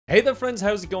Hey there friends,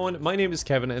 how's it going? My name is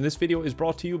Kevin and this video is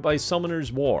brought to you by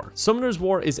Summoner's War. Summoner's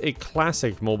War is a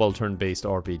classic mobile turn-based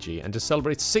RPG, and to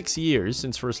celebrate 6 years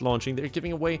since first launching, they're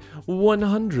giving away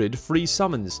 100 free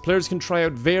summons. Players can try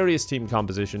out various team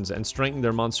compositions and strengthen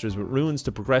their monsters with runes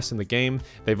to progress in the game.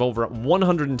 They've over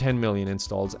 110 million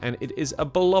installs, and it is a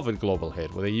beloved global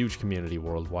hit with a huge community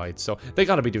worldwide, so they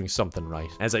gotta be doing something right.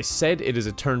 As I said, it is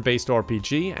a turn-based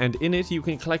RPG, and in it you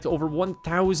can collect over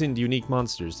 1,000 unique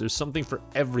monsters. There's something for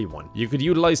everyone. You could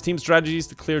utilize team strategies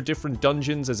to clear different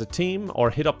dungeons as a team, or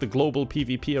hit up the global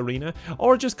PvP arena,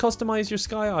 or just customize your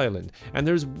Sky Island. And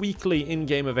there's weekly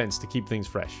in-game events to keep things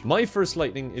fresh. My first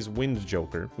lightning is Wind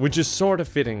Joker, which is sort of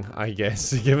fitting, I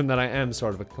guess, given that I am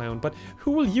sort of a clown, but who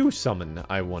will you summon,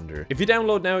 I wonder? If you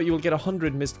download now, you will get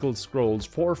 100 mystical scrolls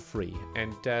for free,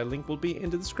 and link will be in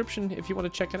the description if you want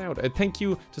to check it out. Thank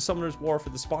you to Summoner's War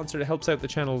for the sponsor. It helps out the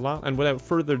channel a lot, and without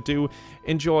further ado,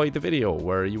 enjoy the video,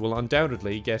 where you will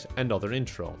undoubtedly get another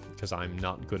intro, because I'm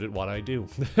not good at what I do.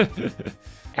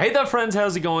 Hey there friends,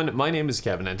 how's it going? My name is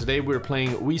Kevin, and today we're playing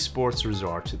Wii Sports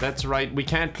Resort. That's right, we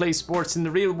can't play sports in the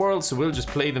real world, so we'll just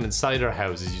play them inside our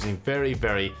houses using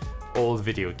very old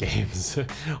video games.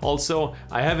 Also,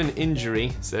 I have an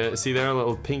injury. So, see there, a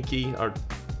little pinky, or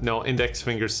no, index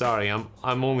finger, sorry. I'm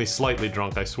only slightly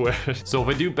drunk, I swear. So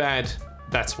if I do bad,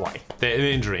 that's why. The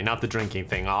injury, not the drinking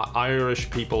thing. Irish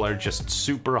people are just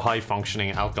super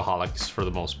high-functioning alcoholics for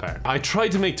the most part. I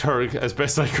tried to make Turg as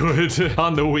best I could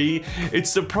on the Wii. It's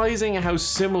surprising how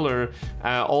similar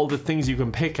all the things you can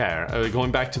pick are,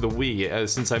 going back to the Wii,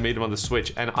 since I made them on the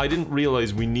Switch, and I didn't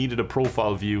realize we needed a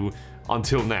profile view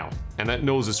until now, and that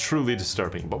nose is truly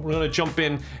disturbing. But we're gonna jump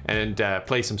in and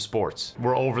play some sports.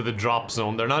 We're over the drop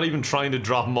zone. They're not even trying to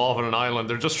drop him off on an island,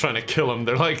 they're just trying to kill him.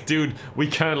 They're like, dude, we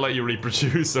can't let you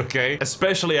reproduce, okay?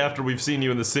 Especially after we've seen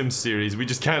you in the Sims series, we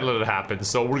just can't let it happen,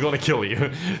 so we're gonna kill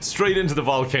you. Straight into the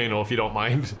volcano, if you don't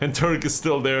mind. And Turk is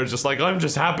still there, just like, I'm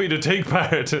just happy to take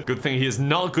part. Good thing he is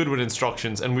not good with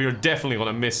instructions, and we are definitely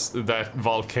gonna miss that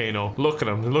volcano. Look at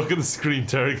him, look at the screen,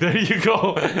 Turk, there you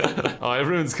go. Oh,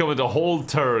 everyone's coming to hold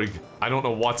Turg. I don't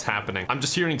know what's happening. I'm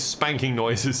just hearing spanking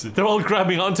noises. They're all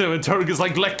grabbing onto him and Turg is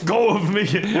like, let go of me.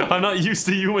 I'm not used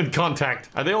to human contact.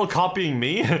 Are they all copying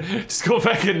me? Just go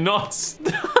fucking nuts.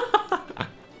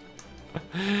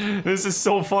 This is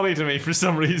so funny to me for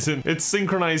some reason. It's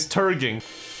synchronized Turging.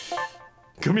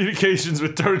 Communications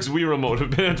with Turk's Wii remote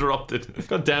have been interrupted.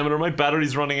 God damn it, are my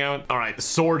batteries running out? Alright,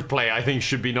 sword play I think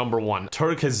should be #1.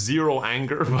 Turk has 0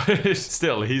 anger, but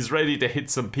still, he's ready to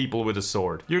hit some people with a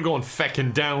sword. You're going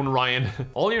feckin' down, Ryan.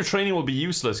 All your training will be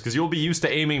useless, because you'll be used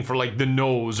to aiming for like the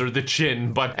nose or the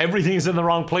chin, but everything is in the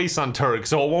wrong place on Turk,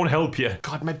 so it won't help you.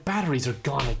 God, my batteries are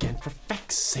gone again, for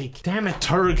feck's sake. Damn it,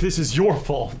 Turk, this is your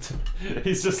fault.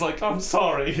 He's just like, I'm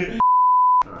sorry.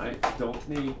 Alright, don't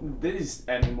need these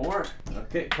anymore.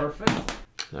 Okay, perfect.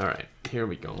 Alright, here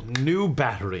we go. New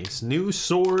batteries, new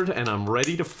sword, and I'm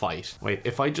ready to fight. Wait,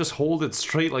 if I just hold it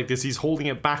straight like this, he's holding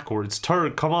it backwards.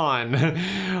 Turg, come on.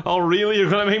 Oh, really? You're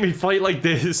gonna make me fight like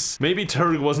this? Maybe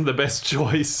Turg wasn't the best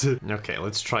choice. Okay,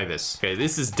 let's try this. Okay,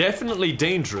 this is definitely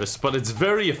dangerous, but it's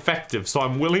very effective, so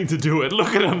I'm willing to do it.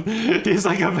 Look at him. He's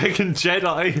like a fucking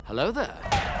Jedi. Hello there.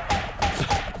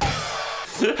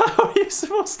 How are you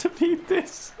supposed to beat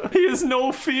this? He has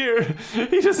no fear.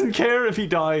 He doesn't care if he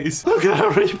dies. Look at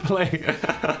that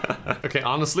replay. Okay,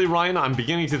 honestly, Ryan, I'm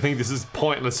beginning to think this is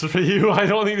pointless for you. I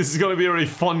don't think this is going to be a really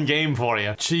fun game for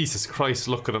you. Jesus Christ,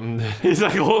 look at him. He's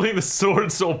like holding the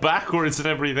sword so backwards and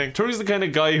everything. Turk's the kind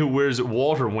of guy who wears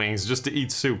water wings just to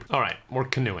eat soup. Alright, we're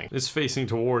canoeing. It's facing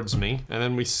towards me, and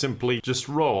then we simply just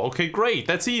row. Okay, great.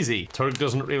 That's easy. Turk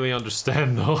doesn't really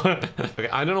understand, though. Okay,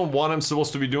 I don't know what I'm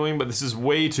supposed to be doing, but this is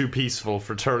way too peaceful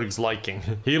for Turg's liking.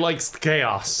 He likes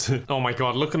chaos. Oh my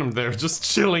god, look at him there, just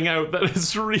chilling out. That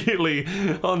is really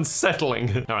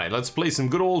unsettling. Alright, let's play some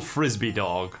good old frisbee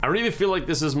dog. I really feel like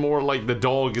this is more like the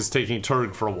dog is taking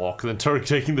Turg for a walk than Turg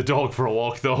taking the dog for a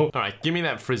walk, though. Alright, give me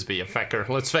that frisbee, you fecker.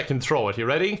 Let's feckin' throw it. You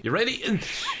ready? You ready?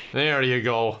 There you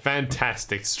go.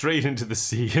 Fantastic. Straight into the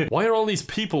sea. Why are all these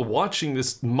people watching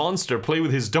this monster play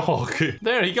with his dog?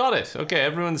 There, he got it. Okay,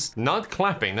 everyone's not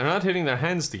clapping. They're not hitting their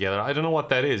hands together. I don't know what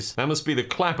that is. That must be the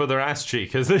clap of their ass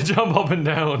cheek as they jump up and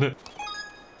down.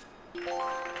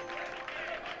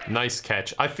 Nice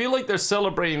catch. I feel like they're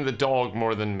celebrating the dog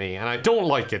more than me, and I don't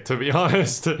like it, to be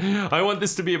honest. I want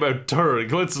this to be about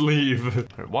Turg. Let's leave.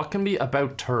 What can be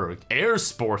about Turg? Air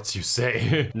sports, you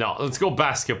say? No, let's go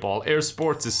basketball. Air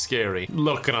sports is scary.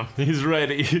 Look at him. He's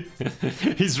ready.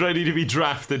 He's ready to be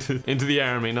drafted into the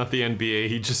army, not the NBA.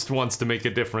 He just wants to make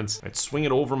a difference. I'd swing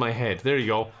it over my head. There you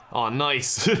go. Oh,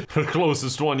 nice. The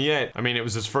closest one yet. I mean, it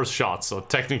was his first shot, so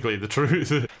technically the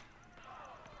truth.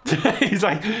 He's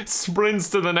like, sprints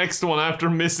to the next one after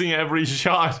missing every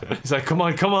shot. He's like, come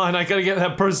on, come on, I gotta get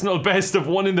that personal best of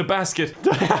one in the basket.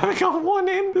 I haven't got one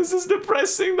in. This is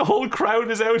depressing. The whole crowd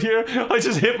is out here. I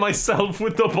just hit myself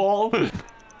with the ball.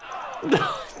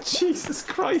 Jesus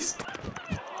Christ.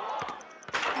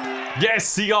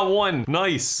 Yes, he got one.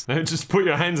 Nice. Now just put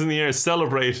your hands in the air,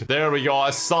 celebrate. There we go,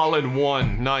 a solid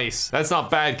one. Nice. That's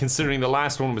not bad considering the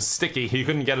last one was sticky. He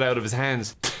couldn't get it out of his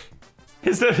hands.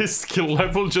 Is that his skill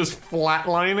level just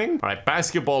flatlining? All right,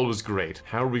 basketball was great.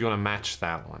 How are we gonna match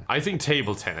that one? I think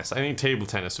table tennis. I think table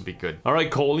tennis would be good. All right,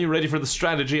 Cole, you ready for the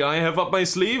strategy I have up my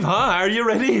sleeve? Huh? Are you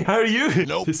ready? How are you?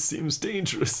 Nope. This seems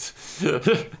dangerous.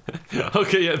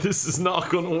 Okay, yeah, this is not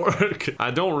gonna work.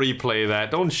 Don't replay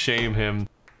that. Don't shame him.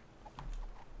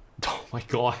 Oh my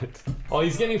god. Oh,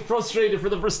 he's getting frustrated for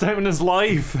the first time in his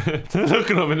life. Look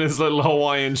at him in his little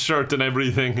Hawaiian shirt and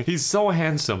everything. He's so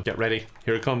handsome. Get ready.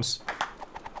 Here it comes.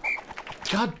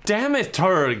 God damn it,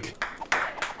 Turg.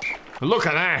 Look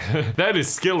at that. That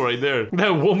is skill right there.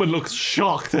 That woman looks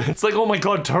shocked. It's like, oh my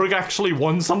god, Turg actually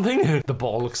won something? The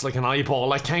ball looks like an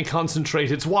eyeball. I can't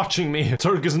concentrate. It's watching me.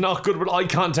 Turg is not good with eye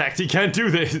contact. He can't do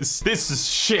this. This is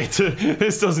shit.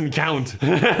 This doesn't count.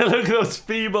 Look at those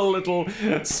feeble little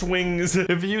swings.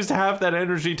 If he used half that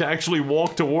energy to actually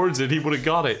walk towards it, he would have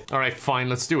got it. All right, fine.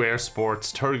 Let's do air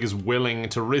sports. Turg is willing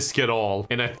to risk it all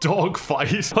in a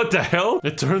dogfight. What the hell?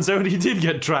 It turns out he did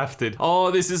get drafted.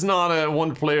 Oh, this is not a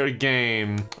one-player game.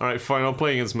 Alright, fine, I'll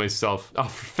play against myself. Oh,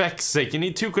 for feck's sake, you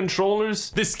need 2 controllers?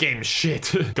 This game's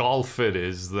shit. Golf it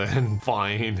is, then.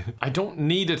 Fine. I don't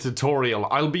need a tutorial.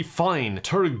 I'll be fine.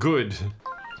 Turg good.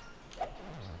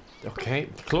 Okay,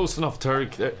 close enough,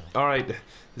 Turg. Alright,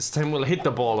 this time we'll hit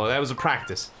the ball. That was a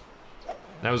practice.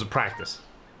 That was a practice.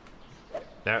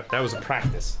 That was a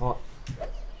practice. Oh.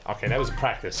 Okay, that was a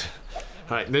practice.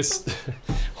 Alright, this...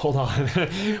 Hold on.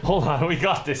 Hold on, we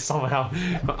got this somehow.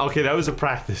 Okay, that was a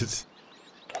practice.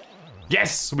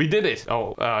 Yes, we did it!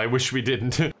 Oh, I wish we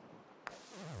didn't.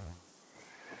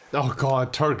 Oh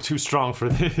god, Turg too strong for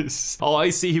this. Oh, I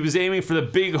see, he was aiming for the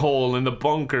big hole in the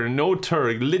bunker. No,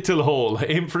 Turg, little hole.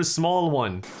 Aim for a small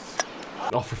one.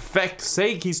 Oh, for feck's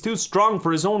sake, he's too strong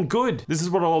for his own good. This is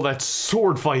what all that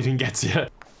sword fighting gets you.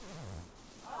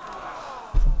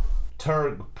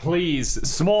 Turg, please.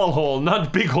 Small hole,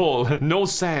 not big hole. No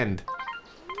sand.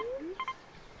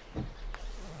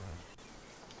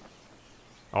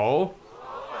 Oh?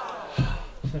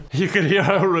 You could hear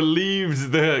how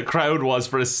relieved the crowd was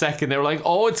for a second. They were like,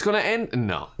 oh, it's gonna end.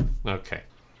 No. Okay.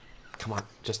 Come on,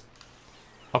 just...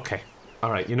 Okay.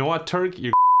 Alright, you know what, Turg?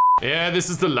 You... Yeah, this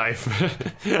is the life.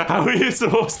 How are you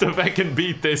supposed to fucking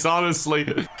beat this,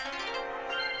 honestly?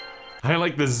 I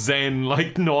like the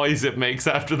zen-like noise it makes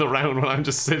after the round when I'm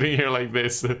just sitting here like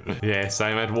this. Yes,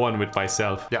 I'm at one with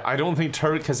myself. Yeah, I don't think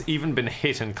Turg has even been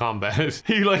hit in combat.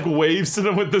 He like waves to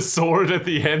them with the sword at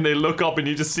the end. They look up and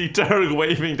you just see Turg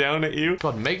waving down at you.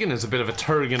 God, Megan is a bit of a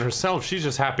Turg in herself. She's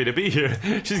just happy to be here.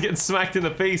 She's getting smacked in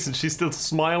the face and she's still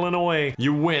smiling away.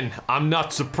 You win. I'm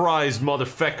not surprised,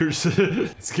 motherfuckers.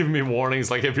 It's giving me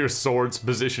warnings like if your sword's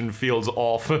position feels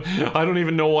off. I don't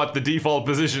even know what the default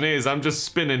position is. I'm just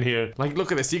spinning here. Like,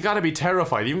 look at this. You gotta be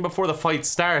terrified. Even before the fight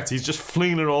starts, he's just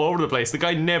flinging it all over the place. The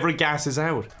guy never gasses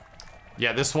out.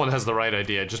 Yeah, this one has the right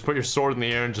idea. Just put your sword in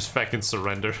the air and just fucking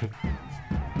surrender.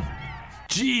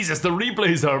 Jesus, the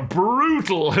replays are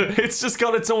brutal. It's just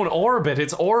got its own orbit.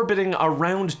 It's orbiting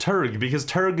around Turg because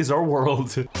Turg is our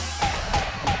world.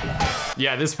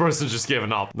 Yeah, this person's just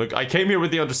given up. Look, I came here with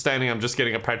the understanding I'm just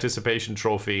getting a participation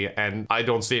trophy, and I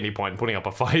don't see any point in putting up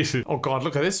a fight. Oh god,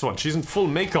 look at this one. She's in full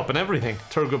makeup and everything.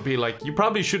 Turg would be like, you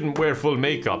probably shouldn't wear full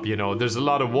makeup, you know, there's a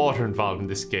lot of water involved in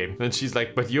this game. And she's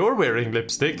like, but you're wearing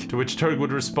lipstick. To which Turg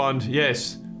would respond,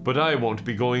 yes, but I won't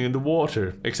be going in the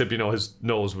water. Except, you know, his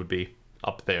nose would be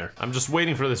up there. I'm just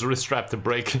waiting for this wrist strap to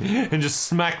break and just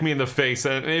smack me in the face,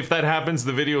 and if that happens,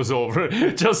 the video's over.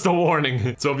 Just a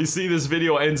warning. So if you see this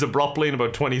video ends abruptly in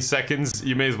about 20 seconds,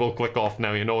 you may as well click off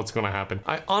now. You know what's gonna happen.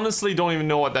 I honestly don't even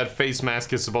know what that face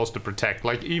mask is supposed to protect.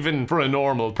 Like, even for a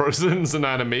normal person's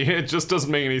anatomy, it just doesn't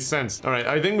make any sense. Alright,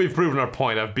 I think we've proven our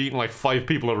point. I've beaten like 5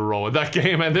 people in a row in that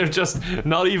game, and they're just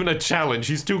not even a challenge.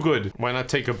 He's too good. Why not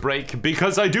take a break?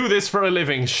 Because I do this for a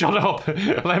living. Shut up.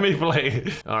 Let me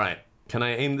play. Alright. Can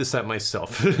I aim this at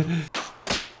myself?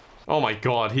 Oh my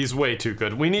god, he's way too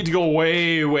good. We need to go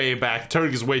way, way back.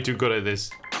 Turg is way too good at this.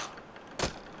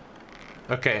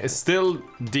 Okay, it's still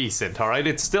decent, alright?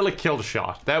 It's still a kill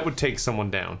shot. That would take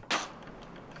someone down.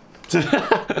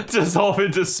 Just off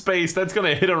into space. That's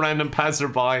gonna hit a random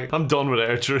passerby. I'm done with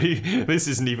archery. This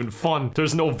isn't even fun.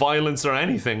 There's no violence or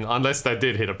anything. Unless that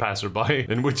did hit a passerby.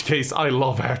 In which case, I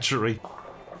love archery.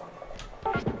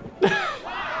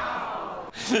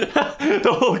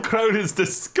 The whole crowd is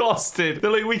disgusted.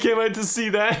 They're like, we came out to see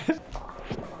that.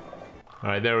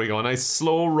 Alright, there we go. A nice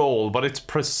slow roll, but it's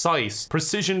precise.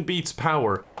 Precision beats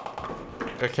power.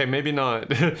 Okay, maybe not.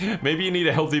 Maybe you need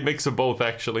a healthy mix of both,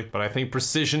 actually. But I think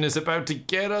precision is about to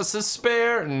get us a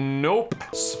spare. Nope.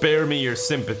 Spare me your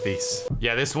sympathies.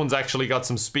 Yeah, this one's actually got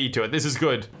some speed to it. This is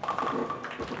good.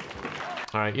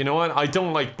 Alright, you know what? I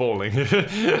don't like bowling.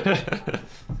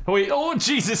 Wait, oh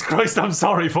Jesus Christ, I'm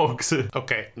sorry folks.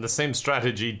 Okay, the same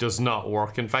strategy does not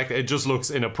work. In fact, it just looks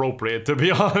inappropriate, to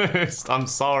be honest. I'm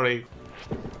sorry.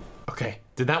 Okay,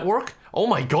 did that work? Oh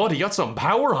my god, he got some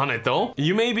power on it though.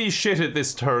 You may be shit at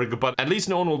this, Turg, but at least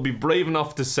no one will be brave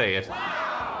enough to say it.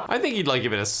 I think he'd like a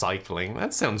bit of cycling.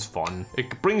 That sounds fun.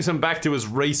 It brings him back to his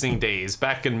racing days,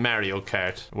 back in Mario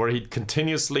Kart, where he'd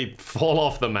continuously fall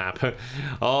off the map.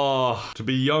 Oh, to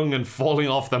be young and falling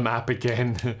off the map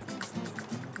again.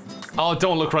 Oh,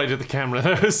 don't look right at the camera.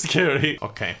 That was scary.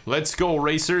 Okay, let's go,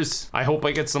 racers. I hope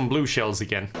I get some blue shells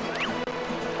again.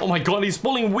 Oh my god, he's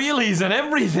pulling wheelies and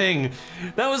everything!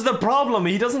 That was the problem,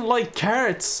 he doesn't like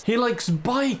carts. He likes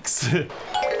bikes.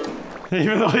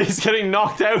 Even though he's getting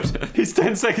knocked out, he's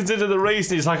 10 seconds into the race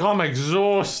and he's like, oh, I'm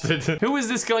exhausted. Who is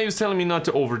this guy who's telling me not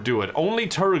to overdo it? Only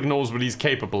Turg knows what he's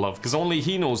capable of, because only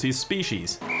he knows his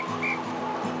species.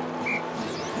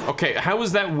 Okay, how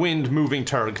is that wind moving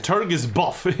Turg? Turg is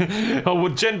buff. Oh, a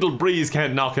gentle breeze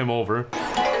can't knock him over.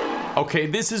 Okay,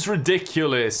 this is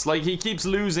ridiculous. Like, he keeps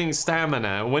losing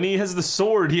stamina. When he has the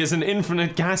sword, he has an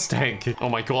infinite gas tank. Oh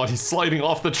my god, he's sliding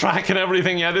off the track and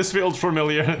everything. Yeah, this feels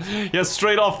familiar. Yeah,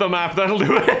 straight off the map, that'll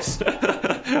do it.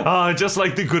 Ah, just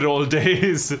like the good old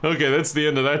days. Okay, that's the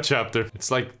end of that chapter.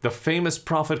 It's like the famous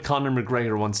prophet Conor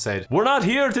McGregor once said, "We're not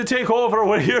here to take over,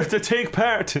 we're here to take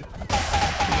part."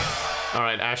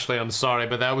 Alright, Ashley, I'm sorry,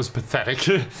 but that was pathetic.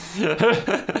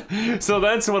 So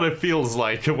that's what it feels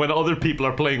like when other people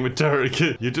are playing with Turg.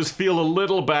 You just feel a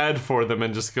little bad for them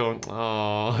and just go,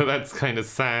 oh, that's kind of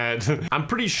sad. I'm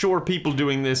pretty sure people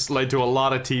doing this led to a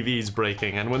lot of TVs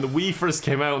breaking, and when the Wii first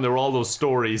came out and there were all those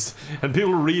stories, and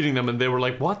people were reading them and they were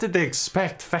like, what did they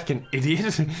expect, feckin'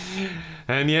 idiot?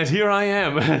 And yet here I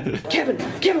am.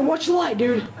 Kevin, watch the light,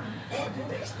 dude.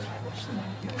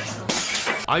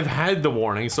 I've had the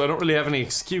warning, so I don't really have any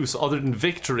excuse other than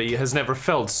victory has never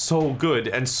felt so good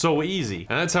and so easy.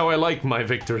 And that's how I like my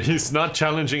victories, not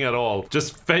challenging at all.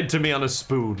 Just fed to me on a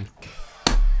spoon.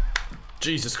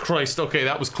 Jesus Christ, okay,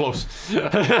 that was close.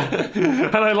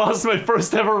 And I lost my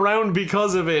first ever round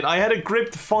because of it. I had it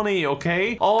gripped funny,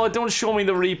 okay? Oh, don't show me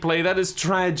the replay, that is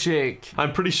tragic.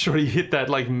 I'm pretty sure he hit that,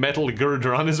 like, metal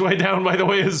girder on his way down, by the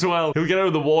way, as well. He'll get out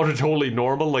of the water totally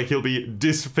normal, like he'll be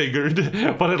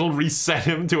disfigured, but it'll reset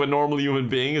him to a normal human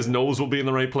being. His nose will be in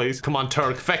the right place. Come on,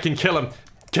 Turk, feckin' kill him.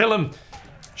 Kill him.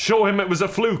 Show him it was a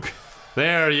fluke.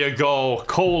 There you go,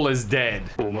 Cole is dead.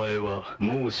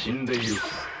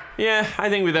 Yeah, I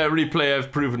think with that replay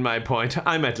I've proven my point.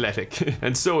 I'm athletic.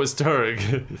 And so is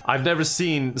Turg. I've never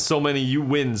seen so many you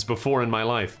wins before in my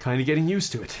life. Kinda getting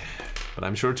used to it. But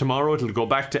I'm sure tomorrow it'll go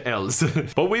back to L's.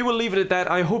 But we will leave it at that.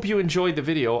 I hope you enjoyed the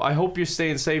video. I hope you're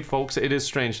staying safe, folks. It is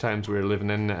strange times we're living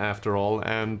in after all.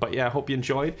 But yeah, I hope you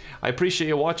enjoyed. I appreciate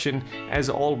you watching, as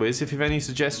always. If you have any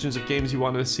suggestions of games you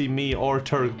want to see me or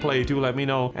Turg play, do let me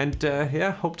know. And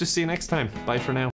yeah, hope to see you next time. Bye for now.